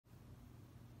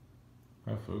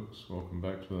Hi folks, welcome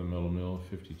back to the Metal Mill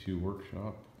 52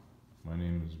 workshop. My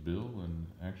name is Bill, and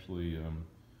actually I'm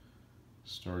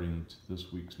starting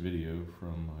this week's video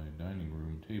from my dining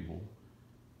room table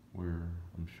where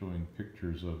I'm showing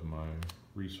pictures of my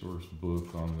resource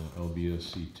book on the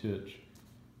LBSC Tich.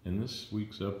 In this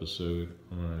week's episode,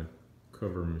 I'm going to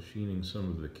cover machining some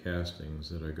of the castings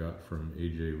that I got from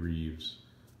AJ Reeves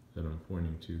that I'm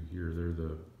pointing to here. They're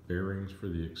the bearings for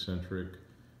the eccentric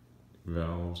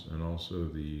valves and also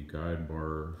the guide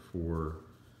bar for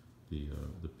the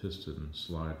piston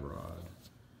slide rod.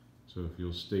 So if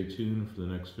you'll stay tuned for the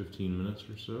next 15 minutes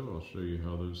or so, I'll show you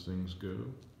how those things go,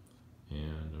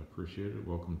 and I appreciate it.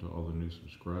 Welcome to all the new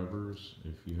subscribers.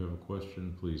 If you have a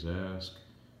question, please ask.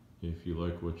 If you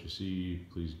like what you see,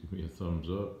 please give me a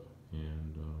thumbs up,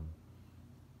 and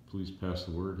please pass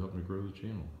the word, help me grow the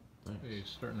channel. Thanks. Hey,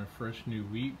 starting a fresh new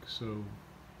week, so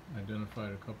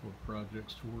identified a couple of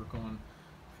projects to work on.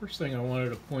 First thing I wanted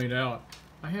to point out,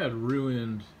 I had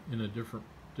ruined in a different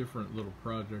little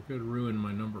project, I had ruined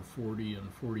my number 40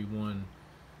 and 41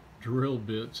 drill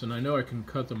bits, and I know I can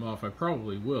cut them off. I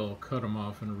probably will cut them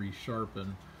off and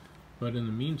resharpen, but in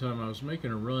the meantime I was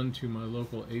making a run to my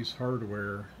local Ace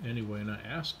Hardware anyway, and I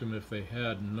asked them if they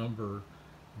had number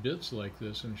bits like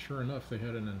this, and sure enough they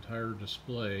had an entire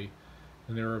display,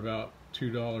 and they were about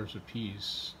 $2 a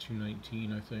piece,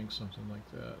 $2.19 I think, something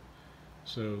like that.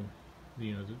 So,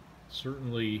 you know,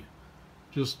 certainly,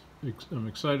 just I'm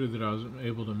excited that I was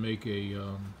able to make a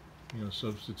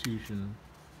substitution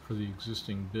for the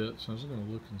existing bits. I was going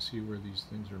to look and see where these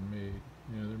things are made.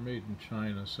 You know, they're made in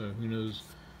China, so who knows?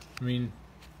 I mean,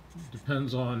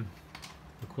 depends on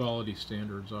the quality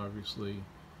standards, obviously,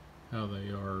 how they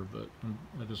are. But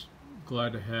I'm just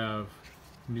glad to have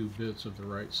new bits of the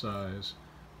right size,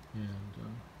 and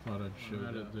thought I'd show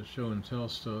the show and tell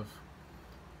stuff.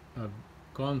 I've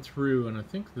gone through, and I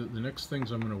think that the next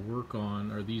things I'm going to work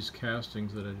on are these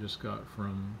castings that I just got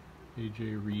from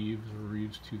AJ Reeves, or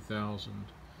Reeves 2000.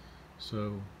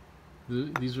 So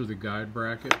these are the guide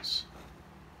brackets,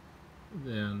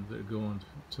 and that go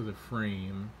onto the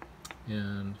frame,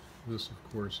 and this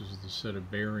of course is the set of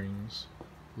bearings,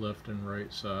 left and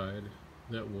right side,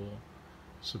 that will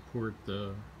support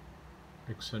the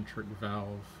eccentric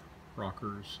valve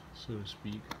rockers, so to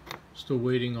speak. Still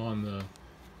waiting on the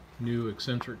new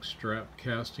eccentric strap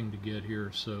casting to get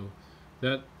here, so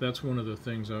that's one of the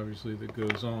things obviously that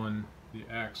goes on the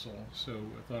axle. So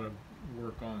I thought I'd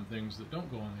work on things that don't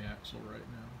go on the axle right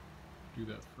now. Do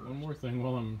that first. One more thing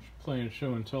while I'm playing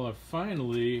show and tell, I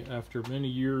finally, after many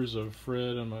years of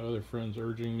Fred and my other friends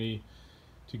urging me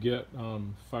to get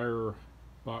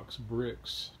firebox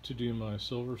bricks to do my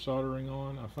silver soldering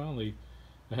on,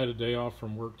 I had a day off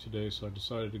from work today, so I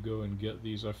decided to go and get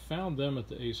these. I found them at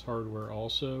the Ace Hardware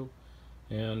also,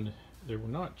 and they were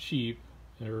not cheap.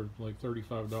 They were like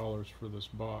 $35 for this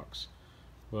box,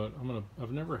 but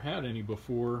I've never had any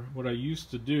before. What I used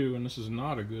to do, and this is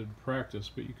not a good practice,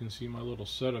 but you can see my little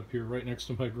setup here right next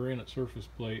to my granite surface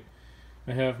plate.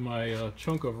 I have my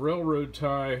chunk of railroad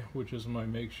tie, which is my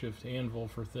makeshift anvil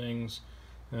for things,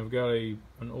 and I've got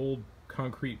an old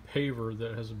concrete paver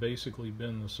that has basically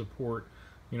been the support.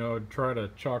 You know, I'd try to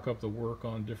chalk up the work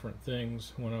on different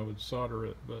things when I would solder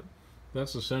it, but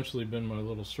that's essentially been my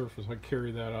little surface. I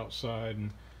carry that outside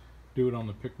and do it on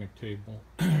the picnic table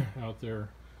out there.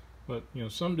 But, you know,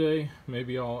 someday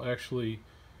maybe I'll actually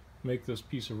make this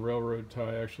piece of railroad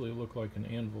tie actually look like an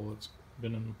anvil. It's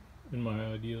been in my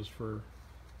ideas for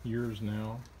years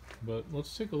now. But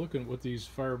let's take a look at what these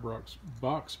firebox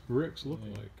bricks look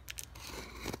like.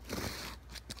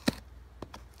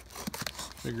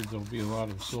 Figured there'll be a lot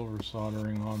of silver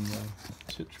soldering on the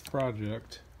Tich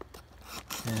project,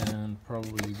 and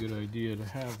probably a good idea to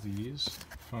have these.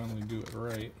 Finally do it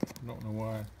right. I don't know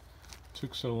why it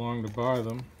took so long to buy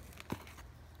them.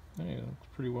 Hey, it looks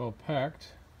pretty well packed.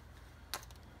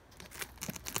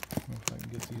 I don't know if I can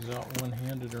get these out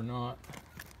one-handed or not.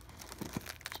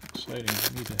 It's exciting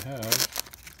for me to have.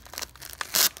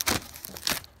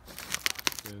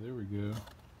 Okay, there we go.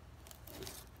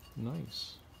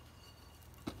 Nice.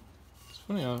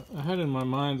 Funny, I had in my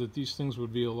mind that these things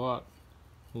would be a lot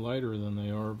lighter than they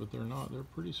are, but they're not. They're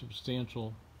pretty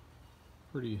substantial,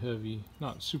 pretty heavy.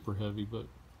 Not super heavy, but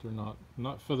they're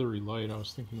not feathery light. I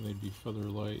was thinking they'd be feather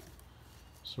light,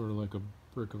 sort of like a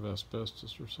brick of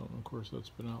asbestos or something. Of course, that's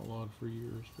been outlawed for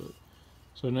years. But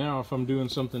so now, if I'm doing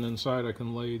something inside, I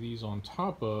can lay these on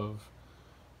top of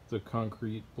the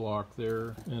concrete block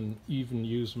there, and even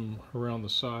use them around the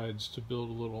sides to build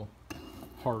a little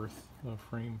hearth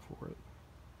frame for it.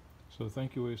 So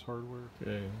thank you, Ace Hardware.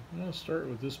 Okay, I'm going to start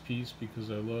with this piece because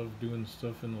I love doing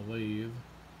stuff in the lathe.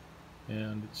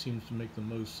 and it seems to make the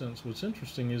most sense. What's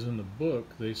interesting is in the book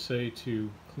they say to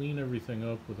clean everything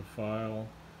up with a file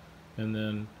and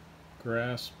then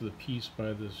grasp the piece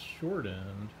by this short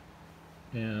end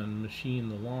and machine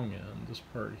the long end, this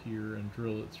part here, and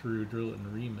drill it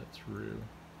and ream it through.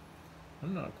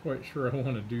 I'm not quite sure I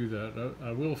want to do that.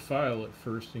 I will file it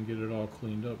first and get it all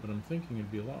cleaned up, but I'm thinking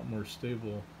it'd be a lot more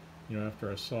stable, you know, after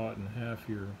I saw it in half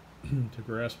here, to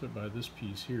grasp it by this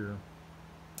piece here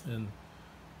and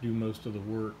do most of the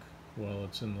work while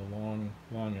it's in the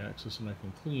long axis, and I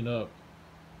can clean up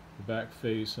the back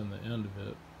face and the end of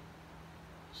it.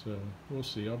 So we'll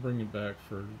see. I'll bring it back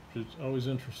for. It's always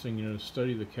interesting, you know, to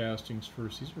study the castings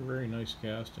first. These are very nice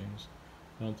castings.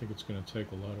 I don't think it's going to take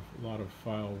a lot of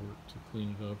file work to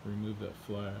clean it up, remove that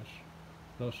flash.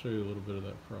 But I'll show you a little bit of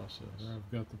that process. I've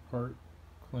got the part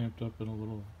clamped up in a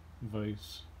little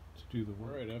vise to do the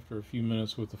work. Right, after a few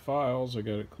minutes with the files, I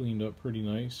got it cleaned up pretty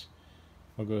nice.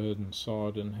 I'll go ahead and saw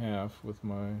it in half with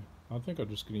my. I think I'm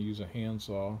just going to use a hand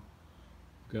saw.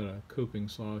 Got a coping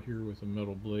saw here with a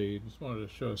metal blade. Just wanted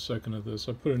to show a second of this.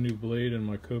 I put a new blade in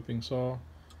my coping saw,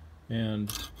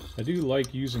 and I do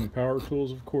like using power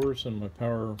tools, of course, and my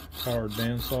powered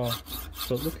bandsaw,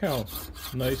 but look how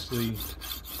nicely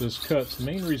this cuts. The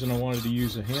main reason I wanted to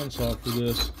use a handsaw for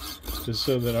this is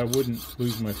so that I wouldn't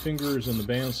lose my fingers in the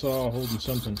bandsaw holding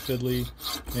something fiddly,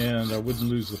 and I wouldn't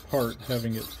lose the part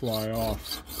having it fly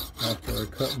off after I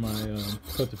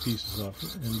cut the pieces off.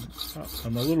 And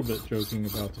I'm a little bit joking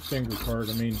about the finger part.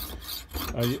 I mean,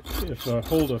 if I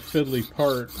hold a fiddly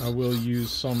part, I will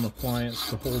use some appliance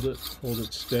to hold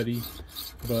it steady,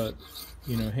 but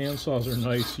you know, hand saws are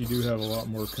nice. You do have a lot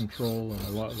more control and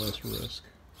a lot less risk.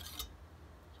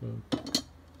 So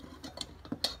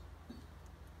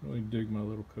really dig my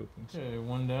little coping. Okay,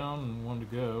 one down and one to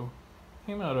go.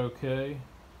 Came out okay.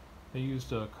 I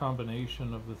used a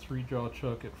combination of the 3-jaw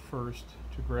chuck at first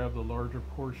to grab the larger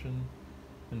portion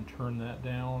and turn that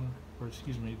down, or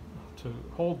excuse me, to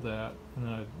hold that, and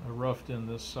then I roughed in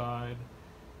this side,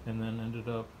 and then ended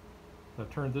up, I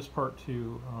turned this part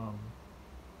to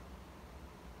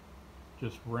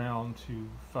just round to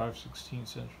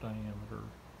 5/16 inch diameter,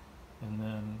 and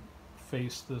then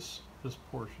face this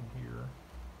portion here,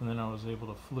 and then I was able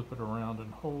to flip it around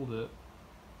and hold it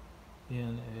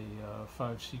in a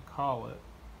 5C collet,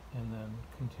 and then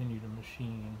continue to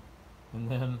machine, and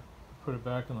then put it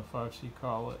back in the 5C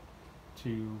collet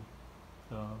to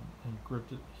and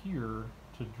gripped it here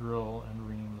to drill and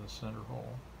ream the center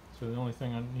hole. So the only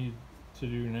thing I need to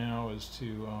do now is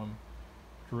to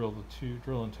drill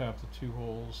and tap the 2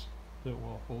 holes that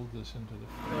will hold this into the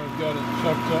frame. I've got it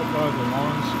chucked up by the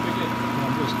long spigot, and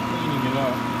I'm just cleaning it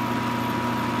up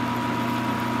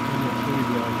in the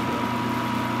 3-jaw chuck.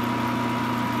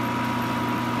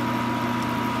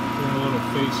 Doing a little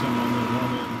facing on the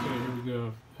one end. Okay, here we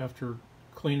go. After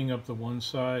cleaning up the one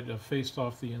side, I faced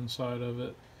off the inside of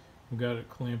it. I've got it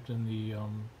clamped in the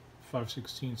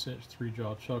 5/16 inch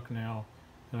 3-jaw chuck now,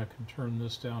 and I can turn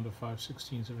this down to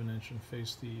 5/16 of an inch and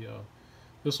face the.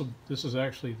 This is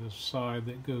actually the side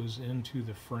that goes into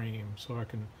the frame, so I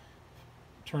can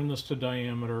turn this to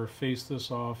diameter, face this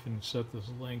off, and set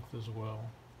this length as well.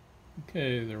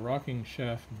 Okay, the rocking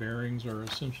shaft bearings are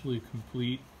essentially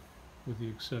complete, with the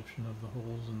exception of the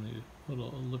holes in the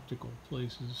little elliptical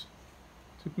places.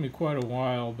 Took me quite a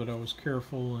while, but I was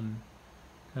careful and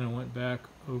kind of went back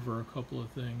over a couple of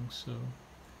things. So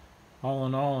all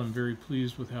in all, I'm very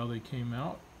pleased with how they came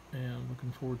out, and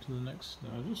looking forward to the next.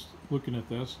 Just looking at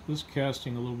this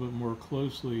casting a little bit more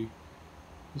closely,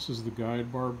 this is the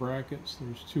guide bar brackets.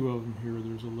 There's 2 of them here.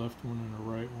 There's a left one and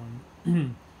a right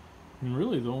one. And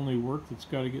really the only work that's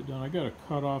got to get done, I got to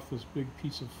cut off this big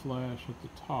piece of flash at the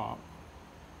top,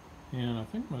 and I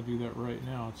think I'm going to do that right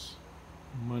now. It's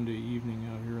Monday evening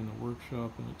out here in the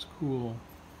workshop, and it's cool.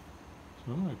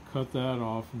 So I'm going to cut that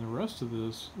off, and the rest of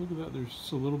this, look at that, there's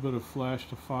just a little bit of flash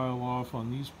to file off on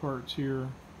these parts here,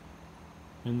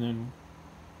 and then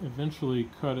eventually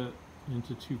cut it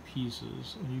into 2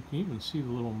 pieces. And you can even see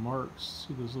the little marks,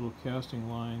 see those little casting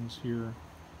lines here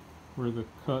where the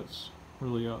cuts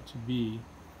really ought to be.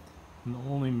 And the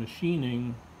only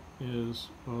machining is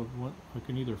what I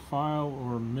can either file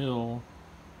or mill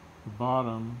the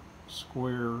bottom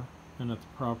square and at the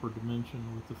proper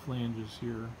dimension with the flanges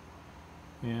here,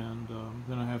 and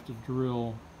then I have to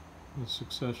drill a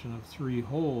succession of 3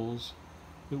 holes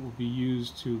that will be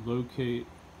used to locate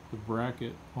the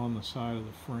bracket on the side of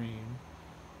the frame.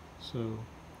 So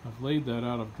I've laid that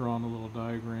out. I've drawn a little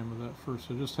diagram of that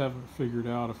first. I just haven't figured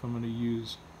out if I'm going to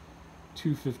use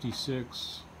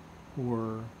 256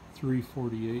 or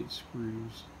 348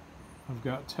 screws. I've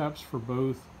got taps for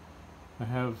both. I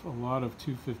have a lot of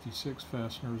 256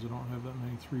 fasteners. I don't have that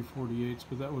many 348s,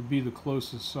 but that would be the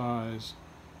closest size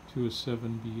to a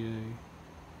 7BA.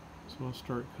 So I'll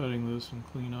start cutting this and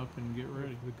clean up and get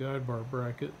ready. The guide bar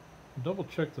bracket. Double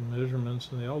check the measurements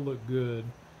and they all look good.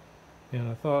 And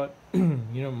I thought, you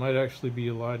know, it might actually be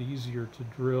a lot easier to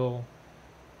drill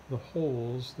the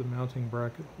holes, the mounting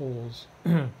bracket holes,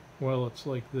 while it's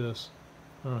like this.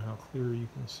 I don't know how clear you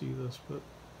can see this, but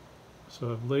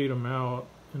so I've laid them out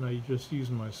and I just use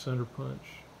my center punch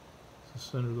to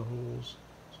center the holes.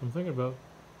 So I'm thinking about,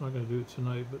 I'm not going to do it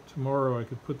tonight, but tomorrow I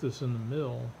could put this in the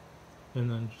mill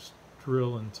and then just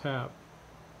drill and tap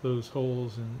those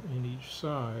holes in each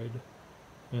side,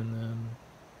 and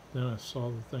then I saw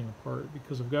the thing apart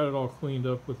because I've got it all cleaned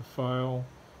up with a file,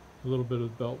 a little bit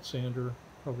of belt sander.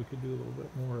 Probably could do a little bit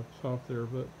more up top there,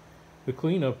 but the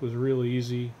cleanup was really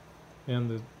easy,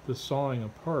 and the sawing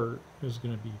apart is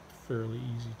going to be fairly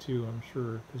easy too, I'm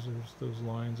sure, because there's those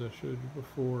lines I showed you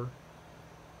before.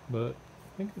 But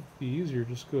I think it'd be easier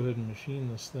just go ahead and machine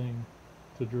this thing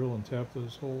to drill and tap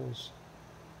those holes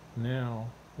now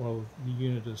while the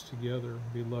unit is together.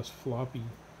 It'd be less floppy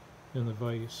in the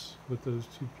vise with those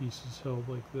two pieces held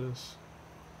like this.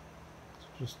 So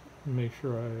just make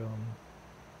sure I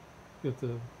get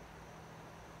the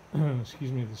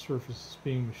excuse me, the surface is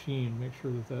being machined, make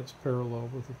sure that that's parallel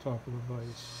with the top of the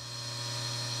vise.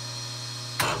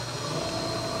 Here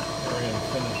I am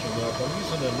finishing up. I'm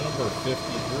using a number 50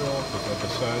 drill because I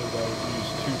decided I would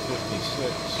use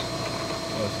 256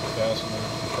 as the fastener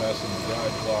to fasten the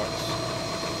guide blocks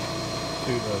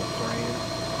to the frame.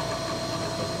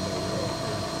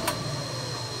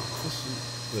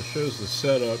 This shows the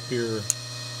setup here.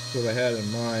 What I had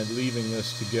in mind, leaving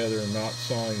this together and not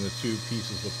sawing the two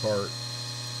pieces apart.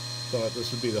 Thought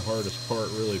this would be the hardest part,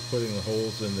 really putting the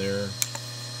holes in there.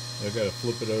 I've got to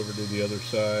flip it over to the other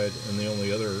side, and the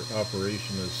only other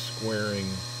operation is squaring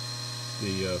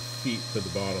the feet to the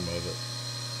bottom of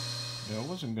it. Now, I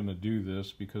wasn't going to do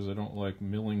this because I don't like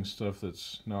milling stuff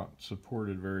that's not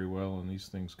supported very well, and these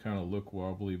things kind of look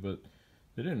wobbly, but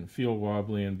they didn't feel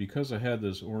wobbly, and because I had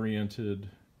this oriented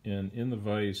and in the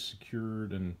vise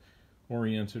secured and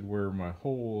oriented where my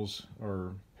holes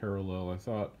are parallel, I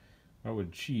thought I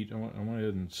would cheat. I went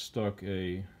ahead and stuck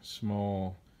a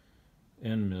small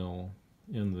end mill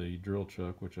in the drill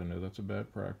chuck, which I know that's a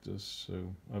bad practice.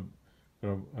 So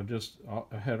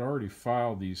I had already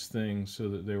filed these things so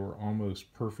that they were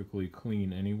almost perfectly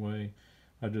clean anyway.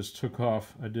 I just took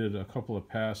off, I did a couple of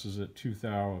passes at 2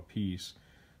 thou a piece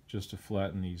just to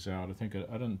flatten these out. I think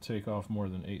I didn't take off more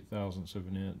than 0.08 of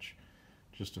an inch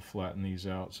just to flatten these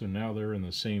out. So now they're in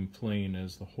the same plane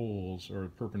as the holes, or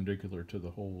perpendicular to the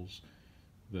holes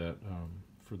that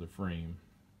for the frame.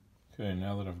 Okay,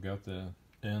 now that I've got the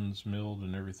ends milled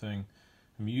and everything,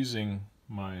 I'm using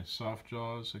my soft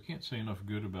jaws. I can't say enough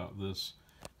good about this,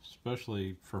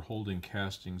 especially for holding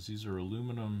castings. These are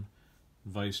aluminum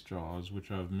vise jaws,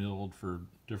 which I've milled for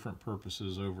different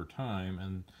purposes over time,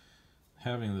 and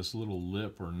having this little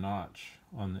lip or notch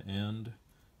on the end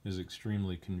is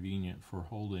extremely convenient for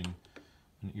holding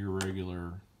an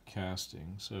irregular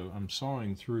casting. So I'm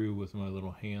sawing through with my little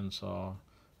hand saw.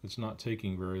 It's not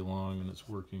taking very long and it's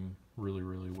working really,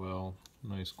 really well.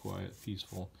 Nice, quiet,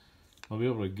 peaceful. I'll be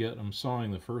able to get, I'm sawing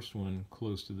the first one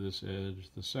close to this edge.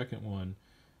 The second one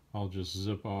I'll just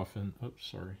zip off and, oops,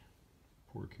 sorry,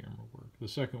 poor camera work. The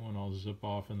second one I'll zip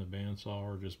off in the bandsaw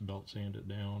or just belt sand it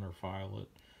down or file it.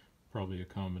 Probably a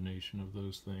combination of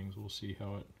those things. We'll see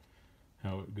how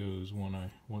it goes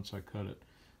once I cut it.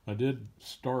 I did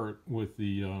start with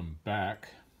the back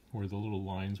where the little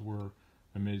lines were.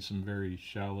 I made some very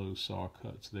shallow saw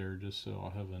cuts there just so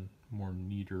I'll have a more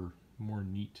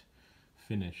neat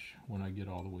finish when I get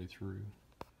all the way through.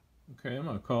 Okay, I'm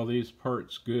going to call these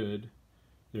parts good.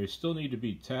 They still need to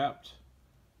be tapped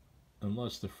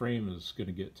unless the frame is going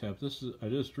to get tapped. I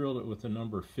just drilled it with the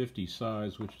number 50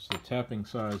 size, which is the tapping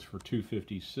size for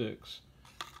 256,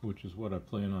 which is what I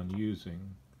plan on using.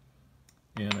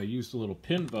 And I used a little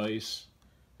pin vise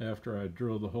after I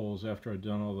drilled the holes, after I'd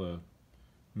done all the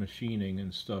machining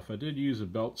and stuff. I did use a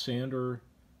belt sander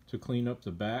to clean up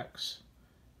the backs,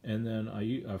 and then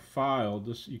I filed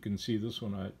this. You can see this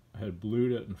one, I had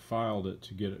blued it and filed it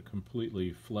to get it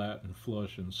completely flat and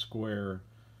flush and square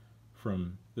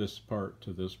from this part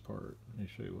to this part. Let me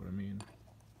show you what I mean.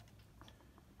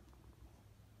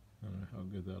 I don't know how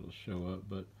good that'll show up,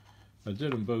 but I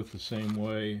did them both the same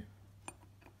way,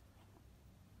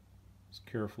 as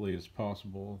carefully as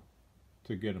possible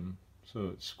to get them so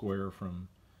it's square from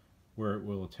where it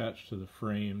will attach to the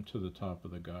frame to the top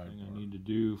of the guide. I need to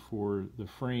do for the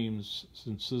frames,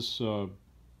 since this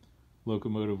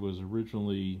locomotive was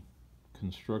originally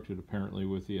constructed apparently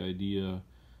with the idea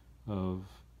of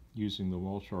using the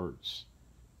Walshart's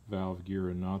valve gear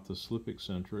and not the slip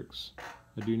eccentrics.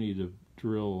 I do need to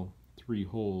drill 3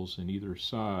 holes in either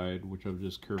side, which I've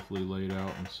just carefully laid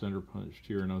out and center punched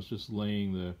here, and I was just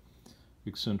laying the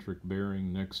eccentric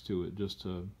bearing next to it just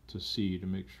to see, to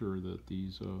make sure that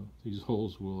these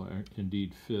holes will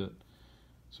indeed fit.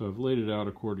 So I've laid it out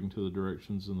according to the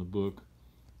directions in the book.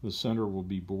 The center will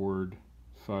be bored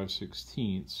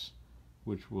 5/16,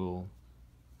 which will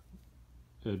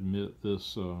admit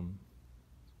this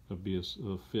be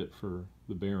a fit for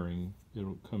the bearing.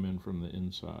 It'll come in from the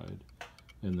inside,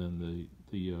 and then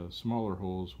the smaller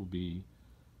holes will be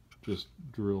just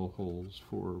drill holes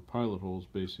for pilot holes,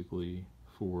 basically,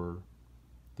 for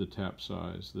the tap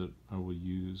size that I will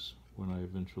use when I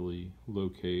eventually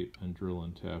locate and drill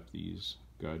and tap these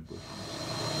guide bushes.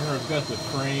 Here I've got the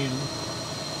frame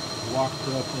locked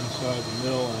up inside the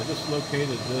mill, and I just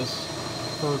located this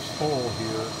first hole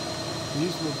here.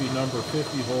 These will be number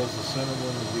 50 holes. The center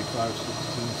one will be 5/16.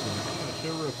 I'll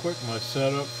show real quick my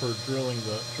setup for drilling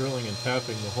and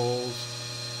tapping the holes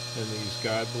in these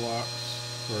guide blocks,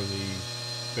 or the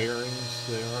bearings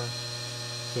they are.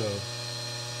 So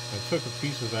I took a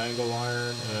piece of angle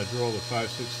iron and I drilled a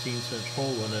 5/16"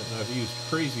 hole in it, and I've used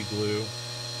crazy glue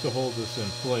to hold this in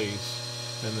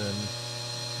place, and then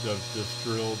I've just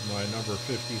drilled my number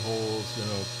 50 holes, and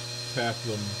I'll tap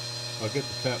them. I'll get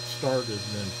the tap started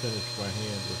and then finish by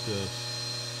hand with this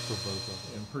for both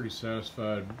of them. I'm pretty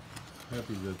satisfied,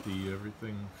 happy that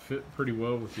everything fit pretty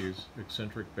well with these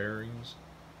eccentric bearings.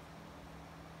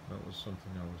 That was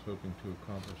something I was hoping to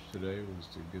accomplish today, was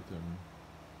to get them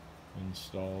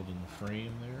installed in the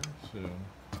frame there. So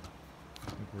I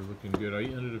think we're looking good. I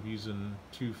ended up using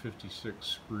 256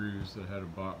 screws that had a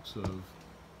box of,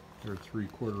 they're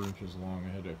 3/4 inches long. I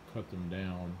had to cut them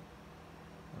down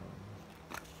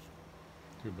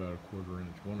to about 1/4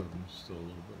 inch. One of them is still a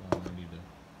little bit long. I need to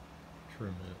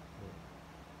trim it, but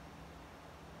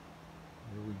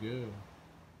there we go.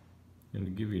 And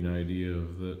to give you an idea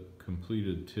of the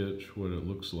completed Tich, what it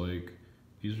looks like,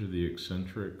 these are the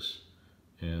eccentrics,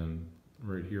 and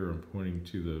right here I'm pointing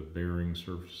to the bearing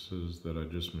surfaces that I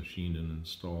just machined and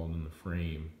installed in the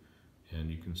frame,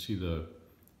 and you can see the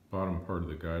bottom part of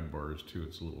the guide bars too.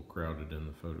 It's a little crowded in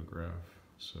the photograph.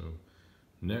 So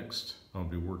next I'll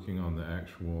be working on the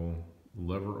actual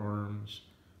lever arms.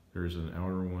 There's an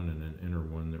outer one and an inner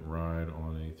one that ride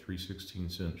on a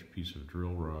 3/16" piece of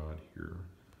drill rod here.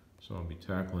 So I'll be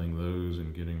tackling those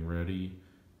and getting ready,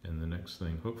 and the next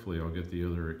thing, hopefully I'll get the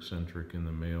other eccentric in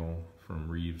the mail from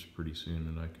Reeves pretty soon,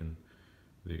 and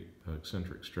the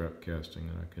eccentric strap casting,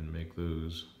 and I can make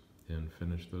those and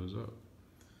finish those up.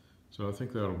 So I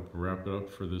think that'll wrap it up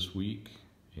for this week,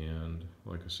 and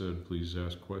like I said, please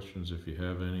ask questions if you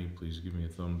have any. Please give me a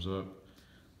thumbs up.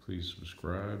 Please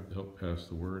subscribe, help pass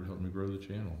the word, help me grow the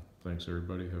channel. Thanks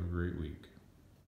everybody, have a great week.